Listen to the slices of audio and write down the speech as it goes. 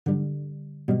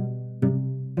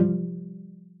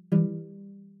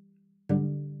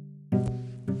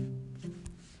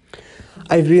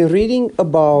I've been reading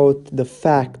about the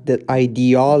fact that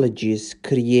ideologies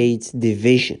creates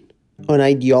division. An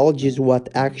ideology is what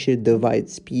actually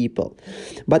divides people.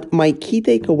 But my key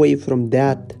takeaway from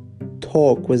that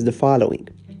talk was the following.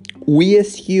 We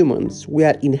as humans, we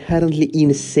are inherently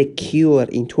insecure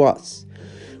into us.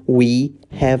 We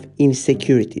have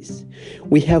insecurities.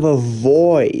 We have a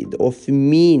void of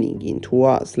meaning into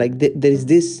us. Like there is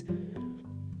this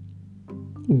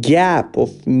gap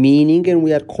of meaning and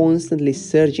we are constantly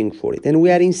searching for it, and we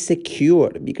are insecure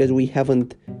because we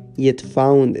haven't yet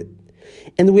found it,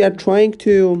 and we are trying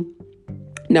to,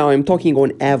 now I'm talking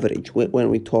on average when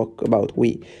we talk about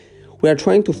we are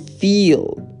trying to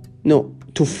fill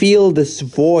this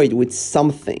void with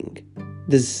something,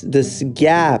 this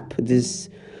gap, this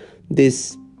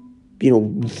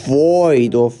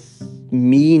void of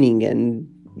meaning and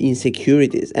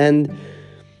insecurities. And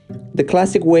the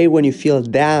classic way when you feel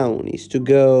down is to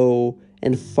go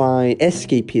and find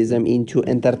escapism into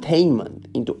entertainment,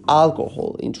 into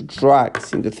alcohol, into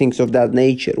drugs, into things of that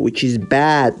nature, which is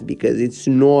bad because it's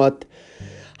not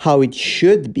how it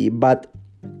should be. But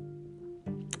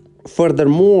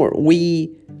furthermore,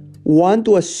 we want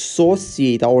to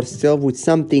associate ourselves with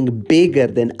something bigger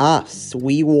than us.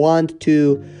 We want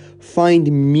to find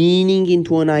meaning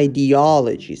into an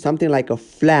ideology, something like a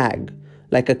flag,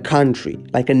 like a country,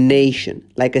 like a nation,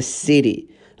 like a city,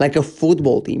 like a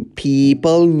football team.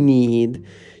 People need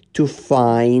to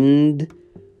find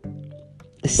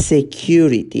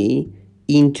security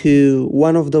into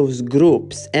one of those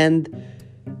groups. And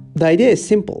the idea is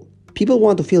simple. People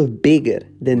want to feel bigger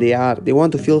than they are. They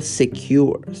want to feel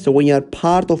secure. So when you're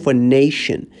part of a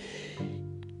nation,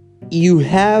 you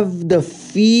have the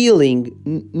feeling,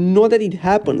 not that it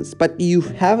happens, but you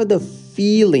have the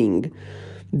feeling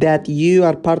that you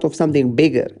are part of something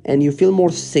bigger, and you feel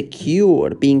more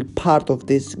secure being part of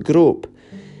this group.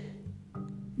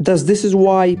 This is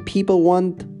why people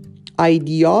want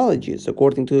ideologies,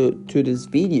 according to this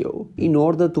video, in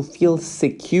order to feel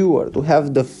secure, to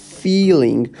have the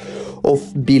feeling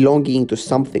of belonging to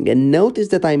something. And notice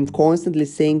that I'm constantly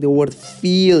saying the word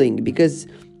feeling, because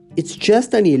it's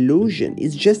just an illusion.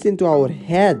 It's just into our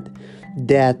head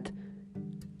that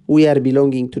we are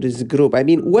belonging to this group. I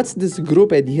mean, what's this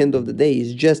group at the end of the day?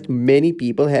 It's just many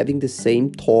people having the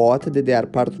same thought that they are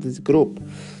part of this group.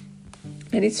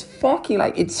 And it's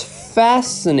it's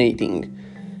fascinating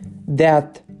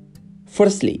that,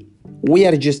 firstly, we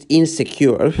are just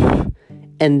insecure.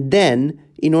 And then,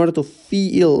 in order to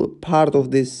feel part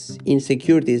of these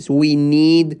insecurities, we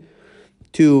need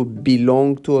to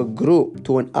belong to a group,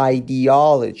 to an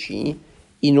ideology,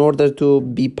 in order to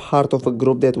be part of a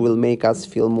group that will make us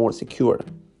feel more secure.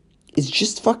 It's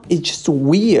just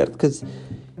weird, because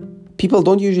people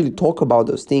don't usually talk about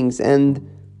those things, and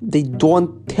they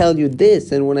don't tell you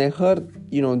this. And when I heard,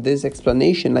 this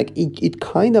explanation, it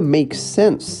kind of makes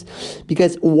sense,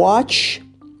 because watch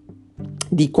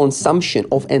the consumption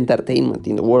of entertainment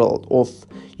in the world, of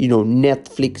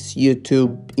Netflix,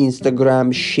 YouTube,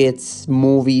 Instagram, shits,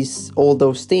 movies, all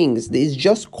those things. It's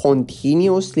just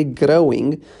continuously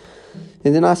growing.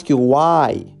 And then ask you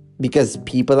why. Because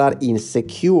people are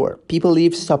insecure. People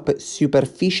live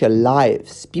superficial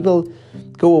lives. People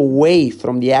go away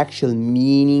from the actual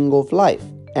meaning of life.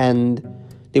 And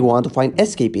they want to find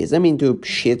escapism into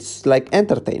shits like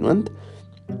entertainment.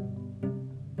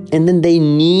 And then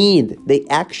they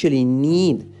actually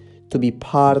need to be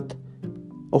part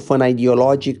of an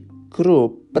ideologic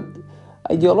group. But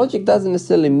ideologic doesn't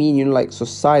necessarily mean,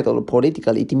 societal or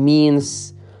political. It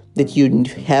means that you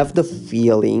have the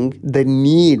feeling, the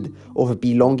need of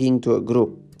belonging to a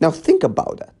group. Now think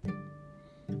about that.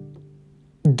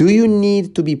 Do you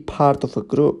need to be part of a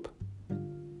group?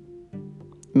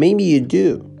 Maybe you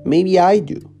do. Maybe I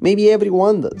do. Maybe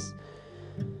everyone does.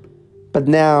 But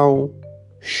now,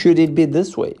 should it be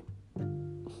this way?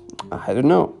 I don't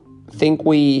know. I think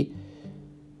we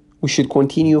should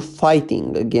continue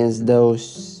fighting against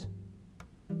those,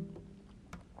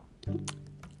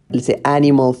 let's say,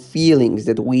 animal feelings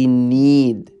that we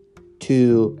need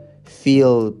to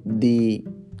fill the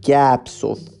gaps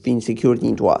of insecurity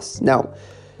into us. Now,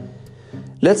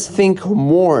 let's think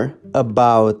more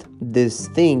about this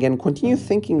thing and continue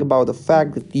thinking about the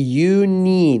fact that you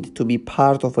need to be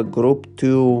part of a group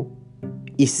to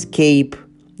escape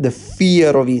the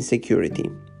fear of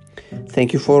insecurity.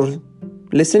 Thank you for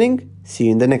listening. See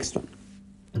you in the next one.